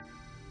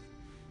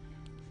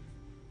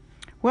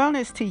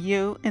Wellness to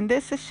you, and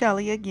this is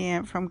Shelly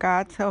again from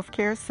God's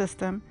Healthcare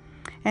System.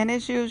 And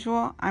as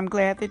usual, I'm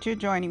glad that you're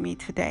joining me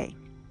today.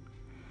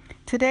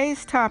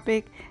 Today's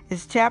topic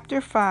is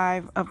Chapter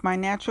 5 of my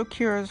Natural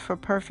Cures for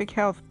Perfect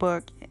Health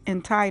book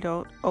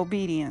entitled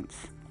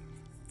Obedience.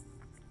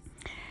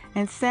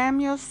 And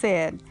Samuel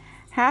said,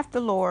 "Hath the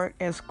Lord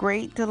as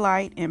great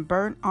delight in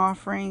burnt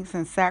offerings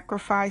and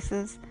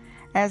sacrifices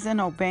as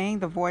in obeying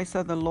the voice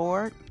of the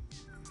Lord?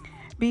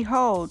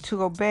 Behold,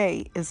 to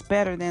obey is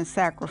better than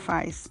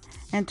sacrifice,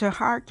 and to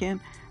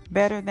hearken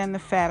better than the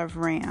fat of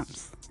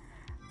rams."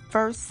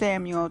 1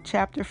 Samuel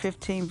chapter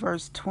 15,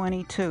 verse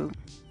 22.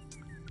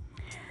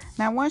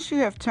 Now, once you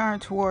have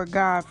turned toward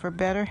God for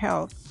better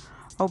health,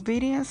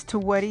 obedience to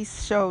what He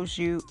shows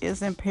you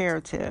is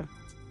imperative.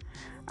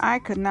 I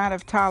could not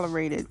have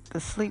tolerated the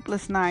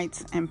sleepless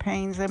nights and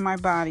pains in my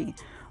body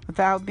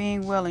without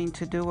being willing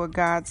to do what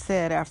God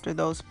said after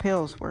those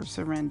pills were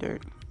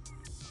surrendered.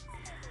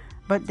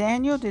 But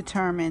Daniel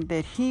determined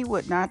that he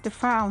would not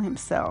defile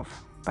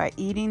himself by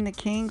eating the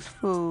king's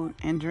food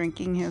and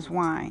drinking his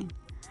wine.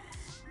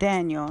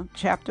 Daniel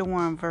chapter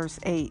 1 verse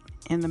 8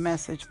 in the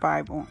Message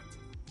Bible.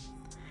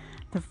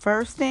 The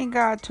first thing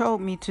God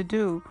told me to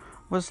do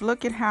was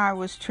look at how I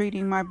was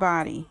treating my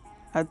body,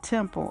 a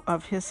temple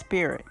of His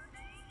Spirit.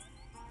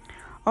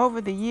 Over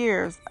the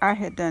years, I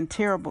had done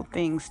terrible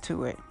things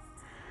to it.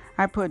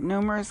 I put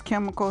numerous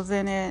chemicals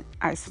in it.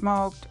 I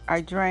smoked,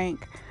 I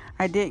drank,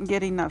 I didn't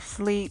get enough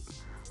sleep,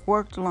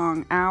 worked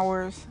long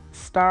hours,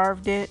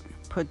 starved it,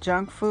 put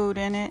junk food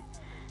in it,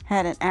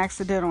 had an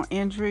accidental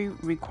injury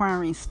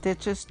requiring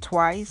stitches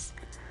twice,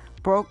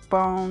 broke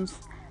bones,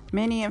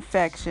 many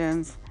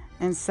infections,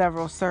 and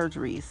several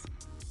surgeries.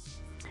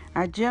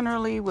 I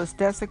generally was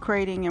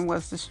desecrating and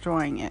was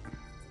destroying it.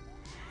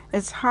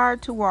 It's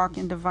hard to walk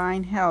in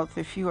divine health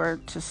if you are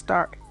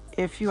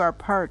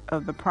part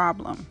of the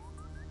problem.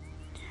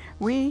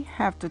 We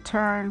have to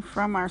turn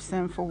from our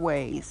sinful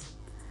ways.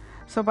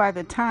 So by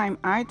the time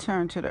I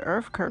turned to the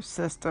Earth Curse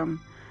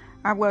system,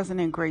 I wasn't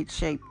in great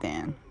shape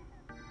then.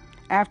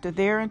 After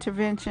their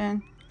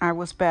intervention, I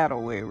was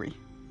battle weary.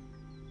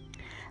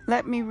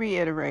 Let me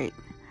reiterate,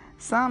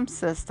 some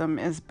system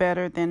is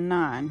better than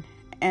none,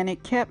 and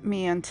it kept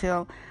me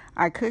until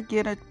I could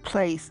get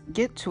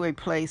to a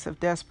place of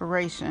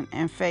desperation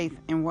and faith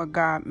in what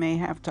God may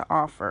have to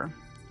offer.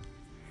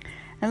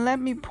 And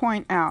let me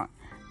point out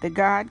that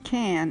God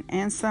can,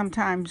 and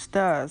sometimes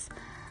does,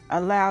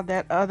 allow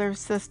that other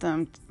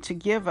system to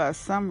give us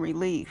some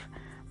relief,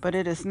 but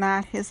it is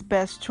not His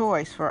best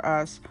choice for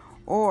us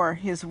or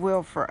His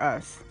will for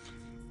us.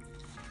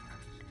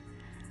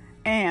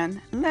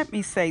 And let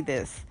me say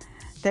this,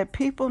 that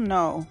people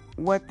know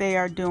what they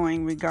are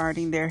doing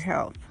regarding their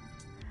health.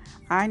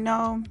 I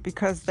know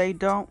because they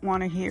don't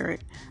want to hear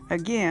it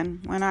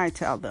again when I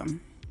tell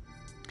them.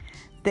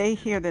 They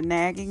hear the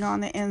nagging on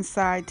the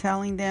inside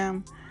telling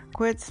them,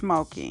 "Quit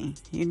smoking,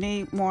 you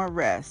need more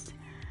rest,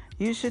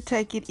 you should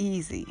take it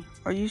easy,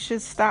 or you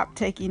should stop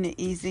taking it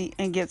easy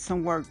and get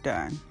some work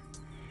done.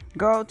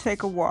 Go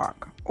take a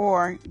walk,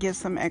 or get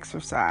some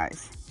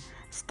exercise.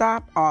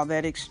 Stop all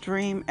that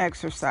extreme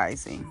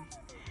exercising.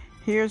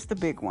 Here's the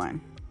big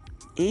one.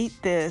 Eat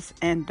this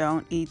and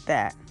don't eat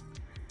that."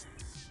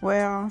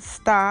 Well,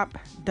 stop,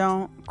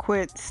 don't,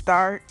 quit,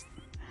 start.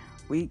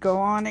 We go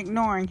on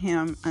ignoring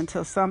Him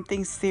until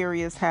something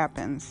serious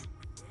happens.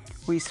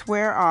 We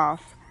swear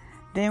off,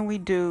 then we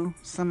do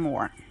some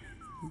more.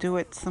 Do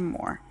it some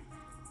more.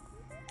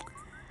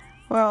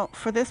 Well,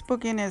 for this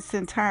book in its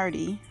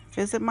entirety,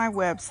 visit my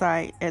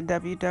website at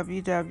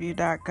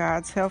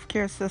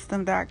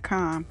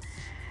www.godshealthcaresystem.com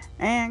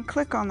and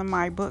click on the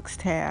My Books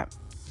tab,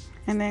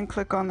 and then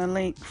click on the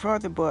link for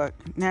the book,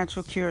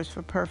 Natural Cures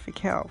for Perfect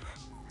Health.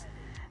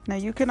 Now,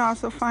 you can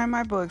also find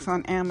my books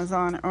on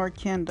Amazon or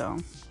Kindle.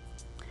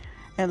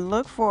 And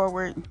look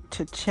forward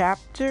to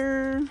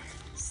Chapter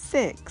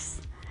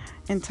 6,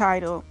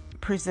 entitled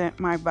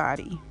Present My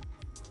Body.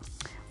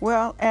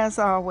 Well, as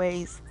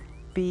always,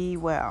 be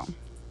well.